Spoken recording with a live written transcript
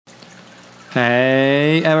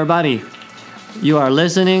Hey, everybody. You are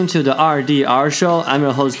listening to the RDR Show. I'm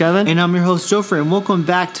your host, Kevin. And I'm your host, Joffrey. And welcome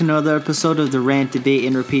back to another episode of the Rant, Debate,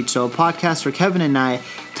 and Repeat Show, a podcast where Kevin and I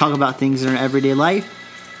talk about things in our everyday life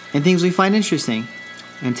and things we find interesting.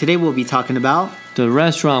 And today we'll be talking about the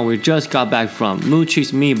restaurant we just got back from,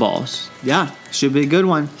 Moochies Meatballs. Yeah, should be a good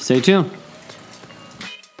one. Stay tuned.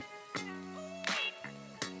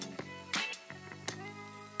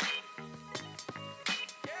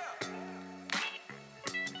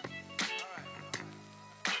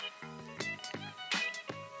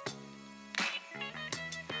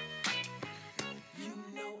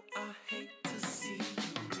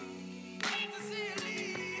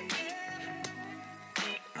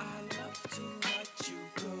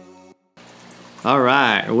 All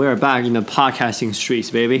right, we're back in the podcasting streets,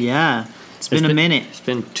 baby. Yeah, it's been a minute. It's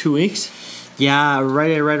been 2 weeks. Yeah,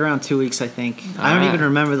 right around 2 weeks, I think. I don't even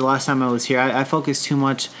remember the last time I was here. I focused too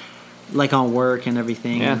much, like, on work and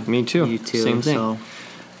everything. Yeah, me too. You too. Same thing. So,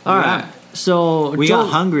 all right. So we got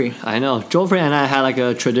hungry. I know. Joffrey and I had like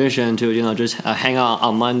a tradition to just hang out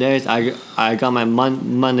on Mondays. I got my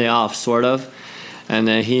Monday off, sort of. And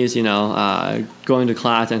then he's, going to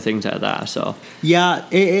class and things like that. So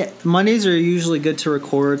yeah, Mondays are usually good to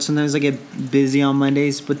record. Sometimes I get busy on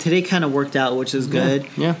Mondays, but today kind of worked out, which is good.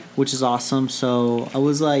 Yeah. Which is awesome. So I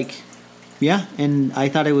was like, yeah, and I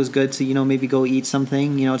thought it was good to maybe go eat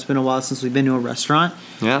something. It's been a while since we've been to a restaurant.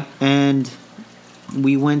 Yeah. And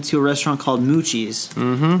we went to a restaurant called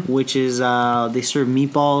Moochies, which is they serve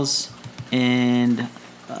meatballs and.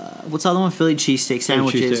 What's the other one? Philly cheesesteak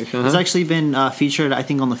sandwiches. It's actually been featured, I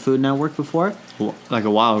think, on the Food Network before. Like a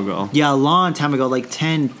while ago. Yeah, a long time ago, like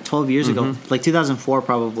 10, 12 years ago. Like 2004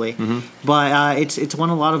 probably. But it's won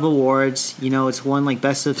a lot of awards. It's won like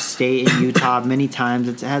Best of State in Utah many times.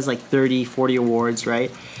 It has like 30, 40 awards,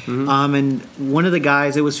 right? And one of the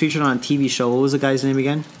guys, it was featured on a TV show. What was the guy's name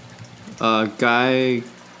again? Guy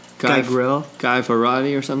Grill, Guy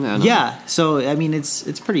Ferrari or something. I don't know. So I mean,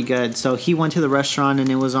 it's pretty good. So he went to the restaurant and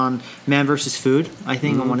it was on Man vs. Food, I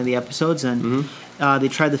think, on one of the episodes, and they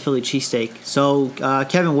tried the Philly cheesesteak. So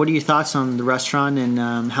Kevin, what are your thoughts on the restaurant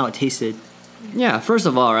and how it tasted? Yeah, first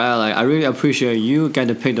of all, right, I really appreciate you get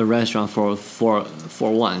to pick the restaurant for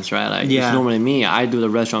once, right? It's normally me. I do the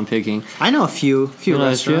restaurant picking. I know a few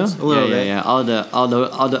restaurants. A little bit. Yeah. All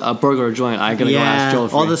the burger joint. I gotta go ask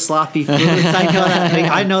Joffrey. All the sloppy foods. I know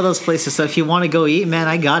that. I know those places. So if you want to go eat, man,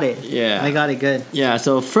 I got it. Yeah, I got it good. Yeah.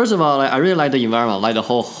 So first of all, I really like the environment, like the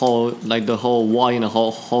whole wall in the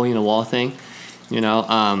hole in the wall thing.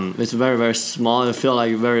 It's very, very small. It feels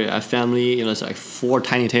like very a family. It's like 4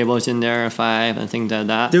 tiny tables in there, 5, and things like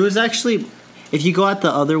that. There was actually, if you go out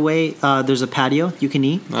the other way, there's a patio you can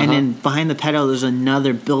eat, and then behind the patio there's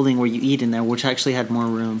another building where you eat in there, which actually had more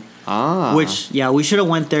room. Which, we should have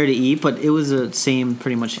went there to eat, but it was the same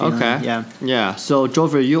pretty much feeling. Okay. Yeah. So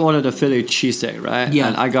Joffrey, you ordered the Philly cheesesteak, right? Yeah.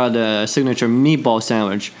 And I got the signature meatball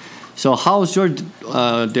sandwich. So how was your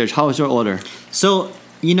dish? How was your order? So.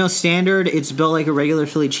 Standard, it's built like a regular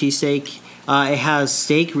Philly cheesesteak. It has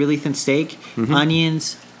steak, really thin steak,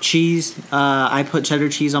 onions, cheese. I put cheddar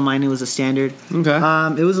cheese on mine. It was a standard. Okay.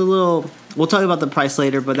 It was a little... We'll talk about the price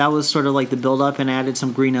later, but that was sort of like the build-up, and I added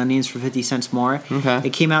some green onions for 50 cents more. Okay.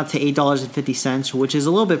 It came out to $8.50, which is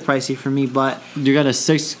a little bit pricey for me, but... You got the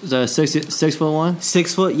 6 foot one?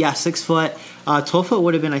 6 foot, yeah, 6 foot. 12 foot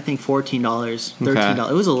would have been, I think, $14, $13.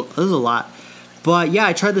 Okay. It was a lot. But yeah,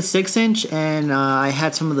 I tried the 6-inch, and I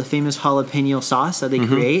had some of the famous jalapeno sauce that they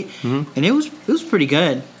create, and it was pretty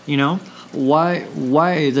good. Why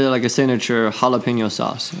is it like a signature jalapeno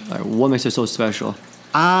sauce? Like, what makes it so special?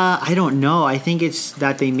 I don't know. I think it's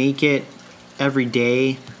that they make it every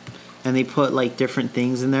day, and they put like different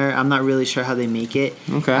things in there. I'm not really sure how they make it.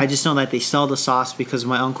 Okay. I just know that they sell the sauce because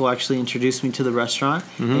my uncle actually introduced me to the restaurant,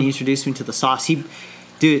 and he introduced me to the sauce. He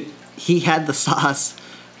had the sauce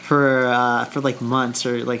for like months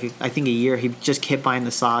or like I think a year. He just kept buying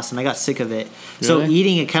the sauce, and I got sick of it. Really? So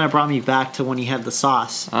eating it kind of brought me back to when he had the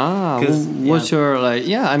sauce. What's your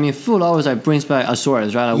food always like brings back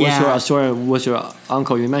Azores, right? What's your Azores? What's your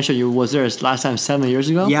uncle? You mentioned you was there last time 7 years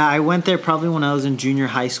ago. Yeah, I went there probably when I was in junior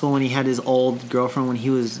high school when he had his old girlfriend when he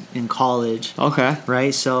was in college. Okay.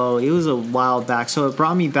 Right, so it was a while back. So it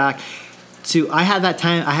brought me back. I had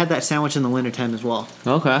that sandwich in the wintertime as well.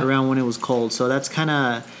 Okay. Around when it was cold. So that's kind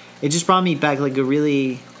of... It just brought me back like a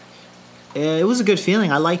really... It was a good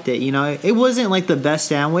feeling. I liked it, It wasn't like the best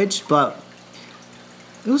sandwich, but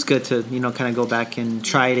it was good to, kind of go back and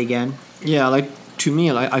try it again. Yeah, like to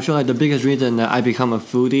me, like I feel like the biggest reason that I become a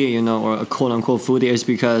foodie, or a quote unquote foodie, is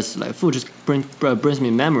because like food just brings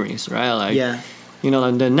me memories, right? Like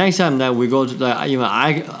The next time that we go to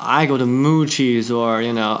I go to Moochies or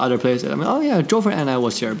other places. I mean, oh yeah, Joffrey and I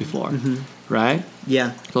was here before, right?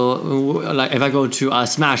 Yeah. So like if I go to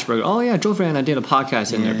Smashburger, oh yeah, Joffrey and I did a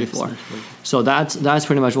podcast in there before. So that's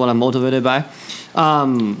pretty much what I'm motivated by.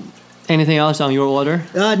 Anything else on your order?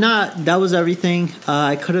 That was everything.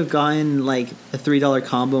 I could have gotten like a $3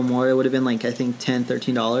 combo more. It would have been like I think $10,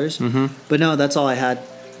 $13. But no, that's all I had.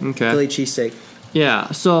 Okay. Philly cheesesteak.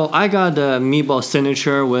 Yeah, so I got the meatball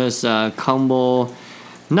signature with combo.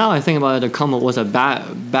 Now I think about it, the combo was a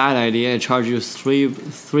bad idea. It charged you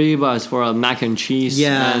 $3 for a mac and cheese,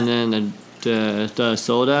 and then the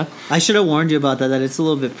soda. I should have warned you about that it's a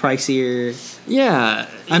little bit pricier. Yeah,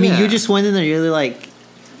 I mean, you just went in there. You're like,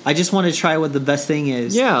 I just want to try what the best thing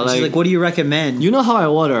is. Yeah, like what do you recommend? You know how I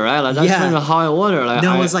order, right? Like, that's kind of how I order. Like,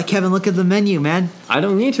 no, it's like, Kevin, look at the menu, man. I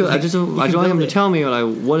don't need to. I want him to tell me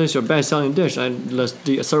like what is your best selling dish.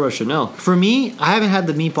 The server should know. For me, I haven't had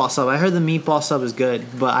the meatball sub. I heard the meatball sub is good,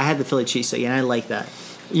 but I had the Philly cheesesteak and I like that.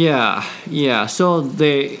 Yeah. So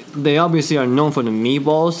they obviously are known for the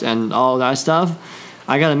meatballs and all that stuff.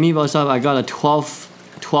 I got a meatball sub. I got a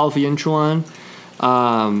 12-inch one.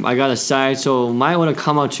 I got a side, so my order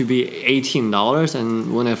come out to be $18.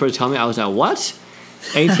 And when they first told me, I was like, "What?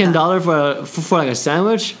 $18 for like a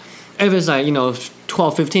sandwich? If it's like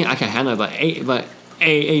 $12-15, I can handle it. But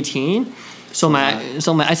 18." So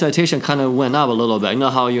my expectation kind of went up a little bit. You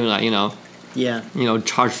know how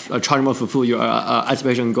charge more for food, your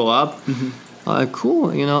expectation go up. Cool,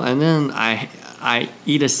 And then I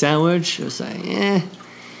eat a sandwich. It's like,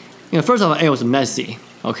 first of all, it was messy.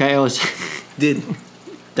 Okay, it was. Dude,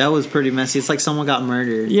 that was pretty messy. It's like someone got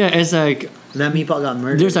murdered. Yeah, it's like that meatball got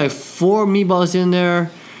murdered. There's like 4 meatballs in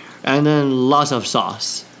there, and then lots of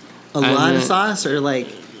sauce. A lot of sauce, or like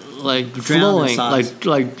flowing,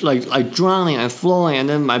 like drowning and flowing, and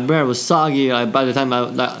then my bread was soggy. Like by the time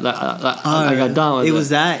I got done with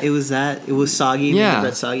it, it was soggy. Yeah,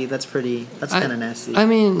 bread soggy. That's kind of nasty. I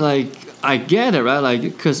mean, like, I get it, right? Like,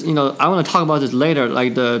 because I want to talk about this later,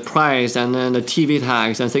 like the price and then the TV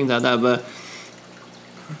tags and things like that. But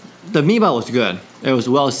the meatball was good. It was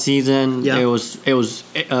well seasoned. Yeah. It was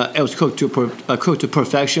cooked to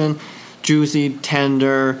perfection, juicy,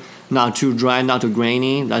 tender. Not too dry, not too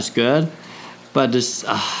grainy. That's good. But this,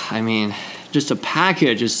 just the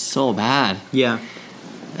package is so bad. Yeah.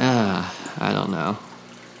 I don't know.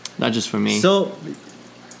 Not just for me. So,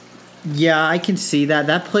 yeah, I can see that.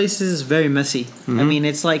 That place is very messy. I mean,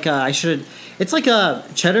 it's like it's like a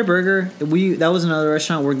Cheddar Burger. That was another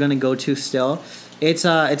restaurant we're gonna go to still. It's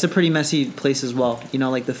a pretty messy place as well.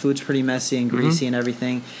 Like the food's pretty messy and greasy and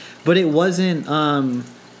everything. But it wasn't.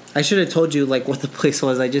 I should have told you like what the place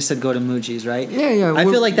was. I just said go to Moochies, right? Yeah. I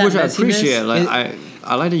feel like that which I appreciate. Like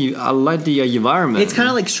I like the environment. It's kind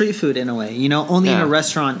of like street food in a way, only in a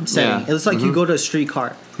restaurant setting. Yeah. It's like you go to a street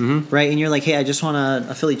cart, right? And you're like, hey, I just want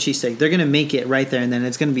a Philly cheesesteak. They're gonna make it right there, and then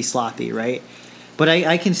it's gonna be sloppy, right? But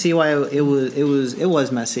I can see why it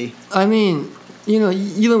was messy. I mean,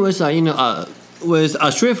 even with with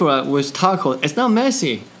a street food with taco, it's not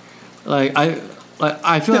messy. I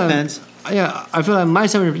feel depends. I feel like my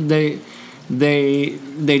sandwich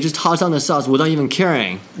they just toss on the sauce without even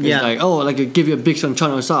caring. It's like give you a big chunk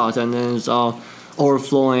of sauce and then it's all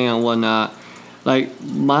overflowing and whatnot. Like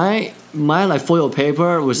my like foil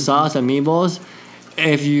paper with sauce and meatballs.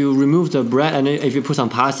 If you remove the bread and if you put some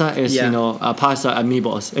pasta, it's pasta and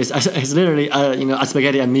meatballs. It's literally a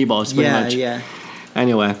spaghetti and meatballs pretty much. Yeah.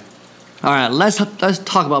 Anyway, all right. Let's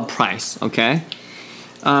talk about price. Okay.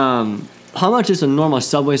 How much is a normal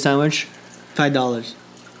Subway sandwich? $5.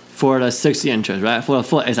 For the 6 inches, right? For a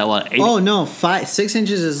foot, is that what? 8? Oh no, 6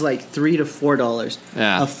 inches is like $3 to $4.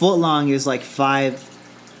 Yeah. A foot long is like $5.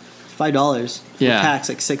 Yeah. Tax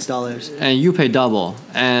like $6. And you pay double.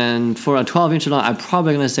 And for a 12-inch long, I'm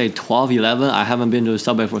probably gonna say 12, 11. I haven't been to a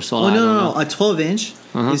Subway for so long. Oh no. A 12-inch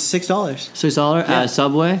is $6. $6 at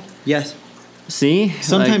Subway? Yes. See?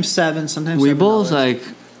 Sometimes $7. Sometimes we $7. Both like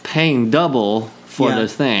paying double for the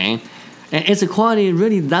thing. And is the quality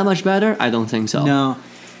really that much better? I don't think so. No,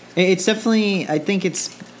 it's definitely. I think it's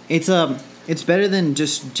better than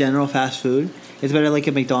just general fast food. It's better like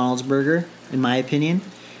a McDonald's burger, in my opinion.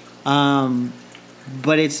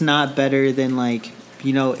 But it's not better than like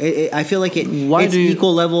I feel like it's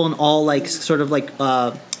equal level in all like sort of like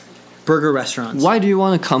burger restaurants. Why do you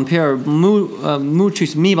want to compare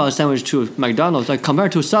Moochie's meatball sandwich to McDonald's? Like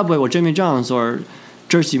compared to Subway or Jimmy John's or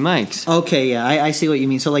Jersey Mike's. Okay, yeah, I see what you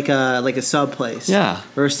mean. So like a sub place. Yeah.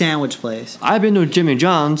 Or a sandwich place. I've been to Jimmy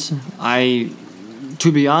John's.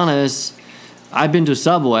 To be honest, I've been to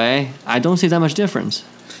Subway. I don't see that much difference.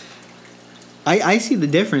 I see the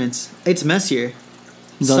difference. It's messier.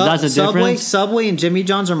 So that's the difference. Subway and Jimmy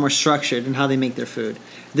John's are more structured in how they make their food.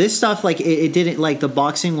 This stuff, like it didn't, like the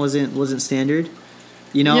boxing wasn't standard.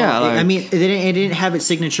 You know, Yeah, like- I mean, it didn't have its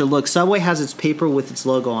signature look. Subway has its paper with its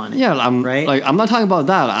logo on it. Yeah, right. Like I'm not talking about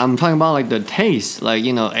that. I'm talking about like the taste. Like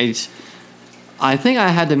it's. I think I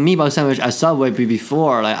had the meatball sandwich at Subway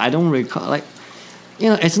before. Like I don't recall. Like,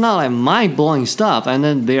 it's not like mind blowing stuff, and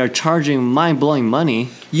then they are charging mind blowing money.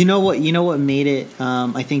 You know what made it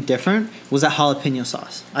I think different was that jalapeno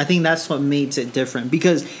sauce. I think that's what makes it different,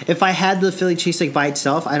 because if I had the Philly cheesesteak by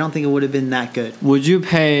itself, I don't think it would have been that good. Would you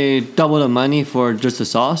pay double the money for just the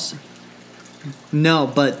sauce? No,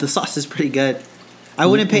 but the sauce is pretty good. I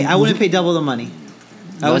wouldn't pay double the money.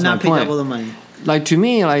 I would That's not my pay point. double the money. Like to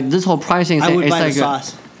me, like this whole pricing I thing, would it's buy like the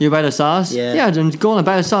sauce. You buy the sauce? Yeah. Yeah, then go and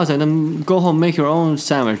buy the sauce and then go home make your own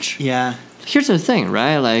sandwich. Yeah. Here's the thing,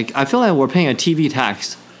 right? Like I feel like we're paying a TV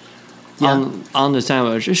tax on the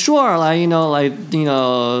sandwich. Sure,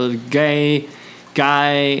 gay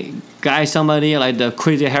guy somebody like the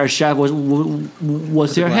crazy hair chef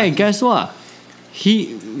was there. Hey, guess what?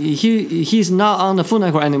 He's not on the Food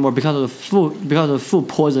Network anymore because of food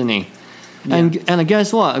poisoning. Yeah. And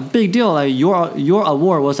guess what? A big deal. Like your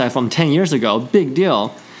award was like from 10 years ago. Big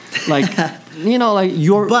deal. Like like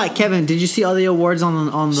your. But Kevin, did you see all the awards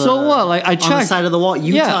on the? So what? Like I checked on the side of the wall.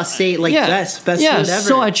 Utah State best food ever.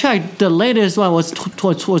 So I checked. The latest one was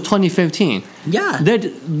 2015. Yeah. They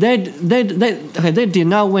did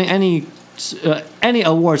not win any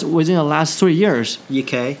awards within the last 3 years.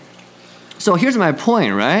 UK. So here's my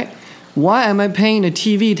point, right? Why am I paying the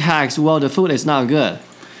TV tax while the food is not good?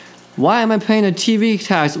 Why am I paying the TV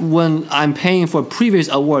tax when I'm paying for previous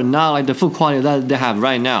award, not like the food quality that they have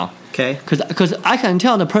right now? Okay. Because I can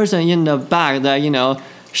tell the person in the back that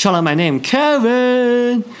shout out my name,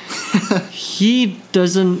 Kevin. He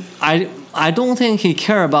doesn't. I don't think he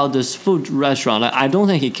care about this food restaurant. Like, I don't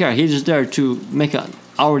think he care. He's just there to make an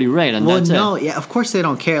hourly rate, and that's it. Well, no, yeah, of course they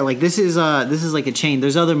don't care. Like this is like a chain.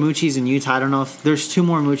 There's other Moochies in Utah. I don't know if there's 2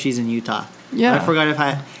 more Moochies in Utah. Yeah. I forgot if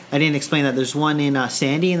I didn't explain that. There's one in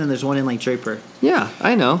Sandy, and then there's one in like Draper. Yeah,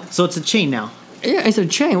 I know. So it's a chain now. Yeah, it's a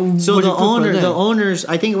chain. So the owners,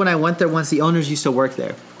 I think when I went there once, the owners used to work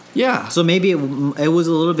there. Yeah. So maybe it was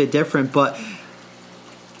a little bit different, but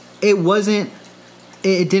it wasn't.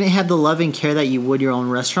 It didn't have the love and care that you would your own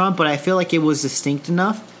restaurant, but I feel like it was distinct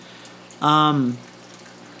enough.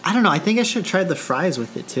 I don't know. I think I should try the fries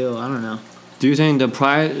with it too. I don't know. Do you think the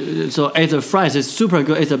price? So if the fries is super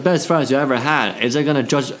good, it's the best fries you ever had. Is it gonna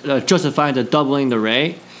justify the doubling the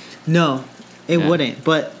rate? No, it wouldn't.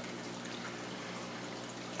 But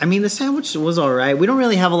I mean, the sandwich was all right. We don't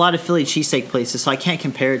really have a lot of Philly cheesesteak places, so I can't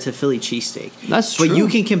compare it to Philly cheesesteak. That's true. But you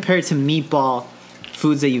can compare it to meatball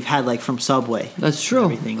foods that you've had, like from Subway. That's true.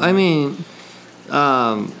 Everything. I mean,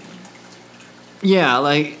 yeah,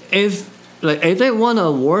 like if they won an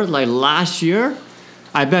award like last year,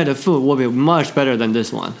 I bet the food will be much better than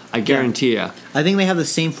this one. I guarantee you. I think they have the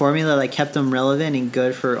same formula that kept them relevant and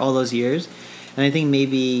good for all those years, and I think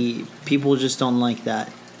maybe people just don't like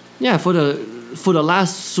that. Yeah, for the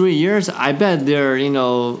last 3 years, I bet their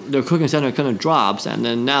cooking center kind of drops, and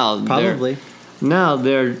then now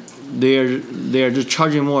they're just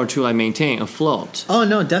charging more to like maintain afloat. Oh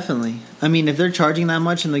no, definitely. I mean, if they're charging that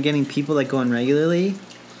much and they're getting people that go in regularly,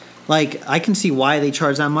 like I can see why they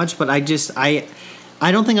charge that much, but I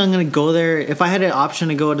don't think I'm gonna go there. If I had an option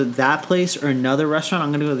to go to that place or another restaurant,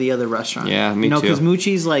 I'm gonna go to the other restaurant. Yeah, me too. Because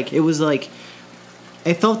Moochies,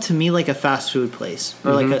 it felt to me like a fast food place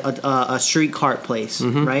or like a street cart place,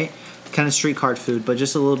 right? Kind of street cart food, but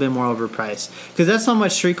just a little bit more overpriced. Because that's how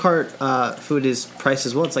much street cart food is priced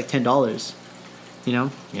as well. It's like $10.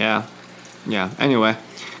 Yeah. Anyway,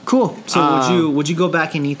 cool. So would you go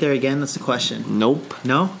back and eat there again? That's the question. Nope.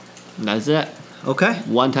 No. That's it. Okay.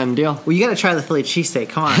 One-time deal. Well, you got to try the Philly cheesesteak.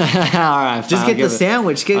 Come on. All right. Just get the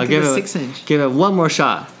sandwich. Get the 6-inch. Give it one more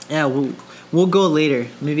shot. Yeah, we'll go later.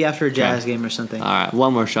 Maybe after a Jazz game or something. All right,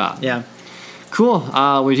 one more shot. Yeah. Cool.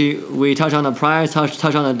 We touch on the price, touch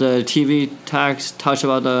on the TV tax, touch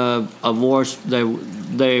about the awards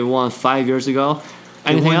they won 5 years ago.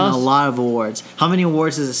 Anything else? A lot of awards. How many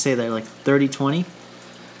awards does it say there? Like 30, 20?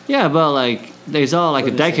 Yeah, but like they saw like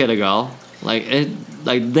a decade ago. Like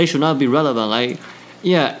they should not be relevant. Like,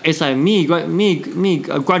 yeah, it's like me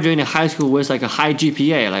graduating high school with like a high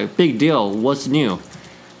GPA. Like, big deal. What's new?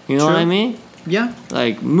 You know what I mean? Yeah.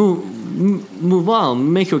 Like move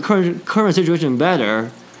on. Make your current situation better.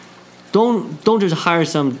 Don't just hire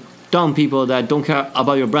some dumb people that don't care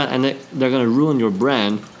about your brand and they're gonna ruin your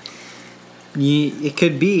brand. It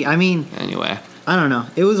could be. I mean. Anyway. I don't know.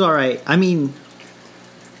 It was all right. I mean,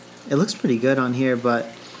 it looks pretty good on here, but.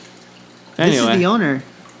 This is the owner.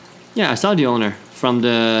 Yeah, I saw the owner from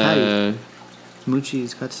the.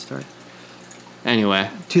 Moochies got to start. Anyway.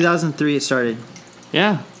 2003 it started.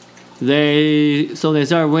 Yeah. They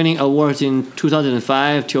started winning awards in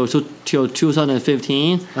 2005 till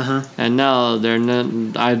 2015. And now they're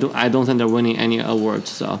not. I don't think they're winning any awards.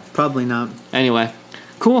 So probably not. Anyway,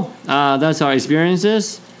 cool. That's our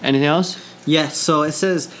experiences. Anything else? Yes. So it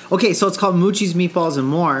says okay. So it's called Moochies, Meatballs, and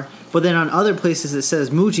More. But then on other places it says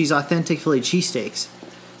Moochies Authentic Philly Cheesesteaks.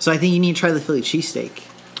 So I think you need to try the Philly cheesesteak.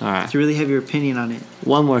 All right. To really have your opinion on it.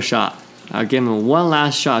 One more shot. I'll give him one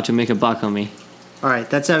last shot to make a buck on me. All right.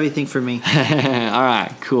 That's everything for me. All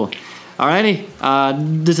right. Cool. Alrighty.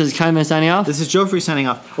 This is Kaiman signing off. This is Joffrey signing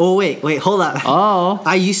off. Oh, wait. Hold up. Oh.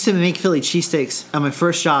 I used to make Philly cheesesteaks at my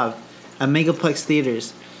first job at Megaplex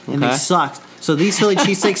Theaters. And they sucked. So these Philly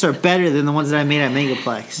cheesesteaks are better than the ones that I made at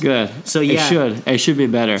Megaplex. Good. So yeah, it should be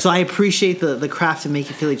better. So I appreciate the craft of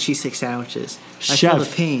making Philly cheesesteak sandwiches. I feel the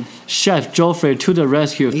pain. Chef Joffrey to the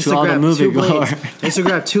rescue to all the moviegoers. I used to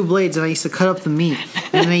grab 2 blades and I used to cut up the meat,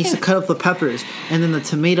 and then I used to cut up the peppers, and then the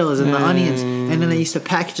tomatoes and the onions, and then I used to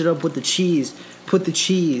package it up with the cheese. Put the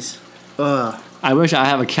cheese. I wish I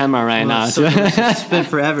have a camera right now. It's been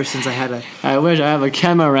forever since I had a. I wish I have a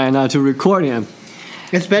camera right now to record him.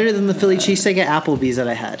 It's better than the Philly cheesesteak at Applebee's that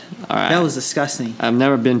I had. All right. That was disgusting. I've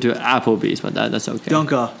never been to Applebee's, but that's okay. Don't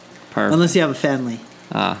go. Perfect. Unless you have a family.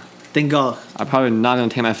 Then go. I'm probably not going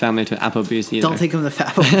to take my family to Applebee's either. Don't take them to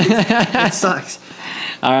Applebee's. It sucks.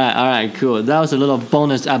 All right, cool. That was a little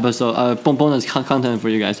bonus episode, bonus content for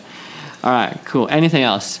you guys. All right, cool. Anything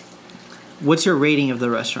else? What's your rating of the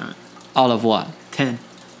restaurant? All of what? 10.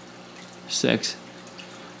 6.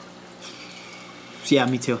 Yeah,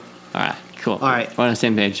 me too. All right, cool. All right. We're on the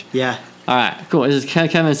same page. Yeah. All right, cool. This is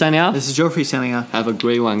Kevin signing off. This is Joffrey signing off. Have a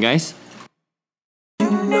great one, guys. You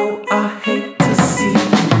know I hate to see you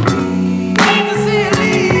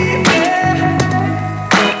leave. Yeah.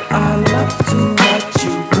 But I love to watch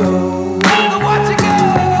you go.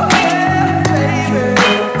 Yeah, baby.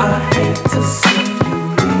 I hate to see you leave.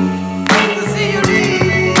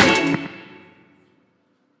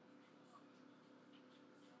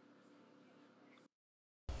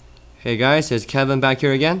 Hey guys, it's Kevin back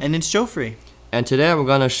here again. And it's Joffrey. And today we're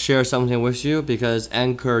gonna share something with you because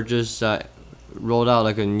Anchor just rolled out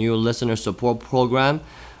like a new listener support program.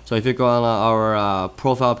 So if you go on our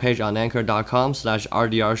profile page on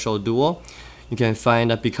anchor.com/rdrshowduo, you can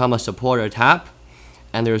find a Become a Supporter tab.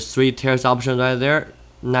 And there's 3 tiers options right there: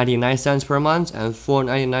 99 cents per month, and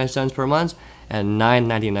 4.99 cents per month, and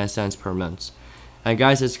 9.99 cents per month. And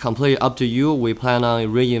guys, it's completely up to you. We plan on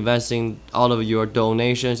reinvesting all of your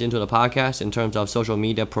donations into the podcast in terms of social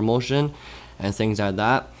media promotion and things like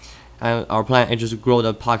that. And our plan is just to grow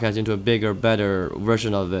the podcast into a bigger, better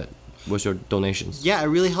version of it with your donations. Yeah, it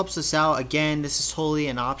really helps us out. Again, this is totally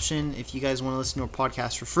an option if you guys want to listen to our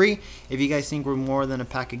podcast for free. If you guys think we're more than a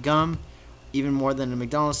pack of gum, even more than a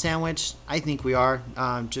McDonald's sandwich, I think we are.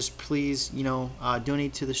 Just please,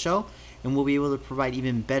 donate to the show, and we'll be able to provide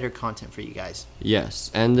even better content for you guys.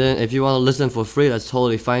 Yes, and then if you want to listen for free, that's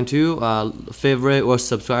totally fine too. Favorite or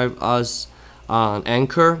subscribe us on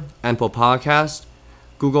Anchor, Apple Podcast,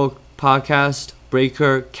 Google Podcast,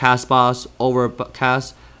 Breaker, Castbox,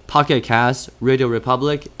 Overcast, Pocket Cast, Radio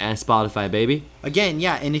Republic, and Spotify, baby. Again,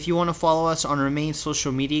 yeah, and if you want to follow us on our main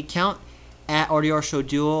social media account, at RDR Show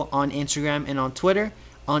Duo on Instagram and on Twitter.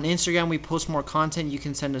 On Instagram, we post more content. You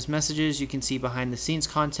can send us messages. You can see behind-the-scenes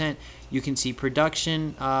content. You can see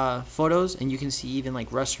production photos, and you can see even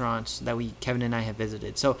like restaurants that Kevin and I have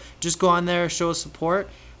visited. So just go on there, show us support,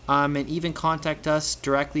 and even contact us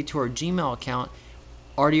directly to our Gmail account,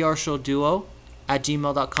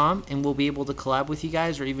 rdrshowduo@gmail.com, and we'll be able to collab with you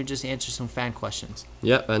guys or even just answer some fan questions.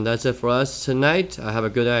 Yep, and that's it for us tonight. Have a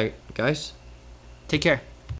good night, guys. Take care.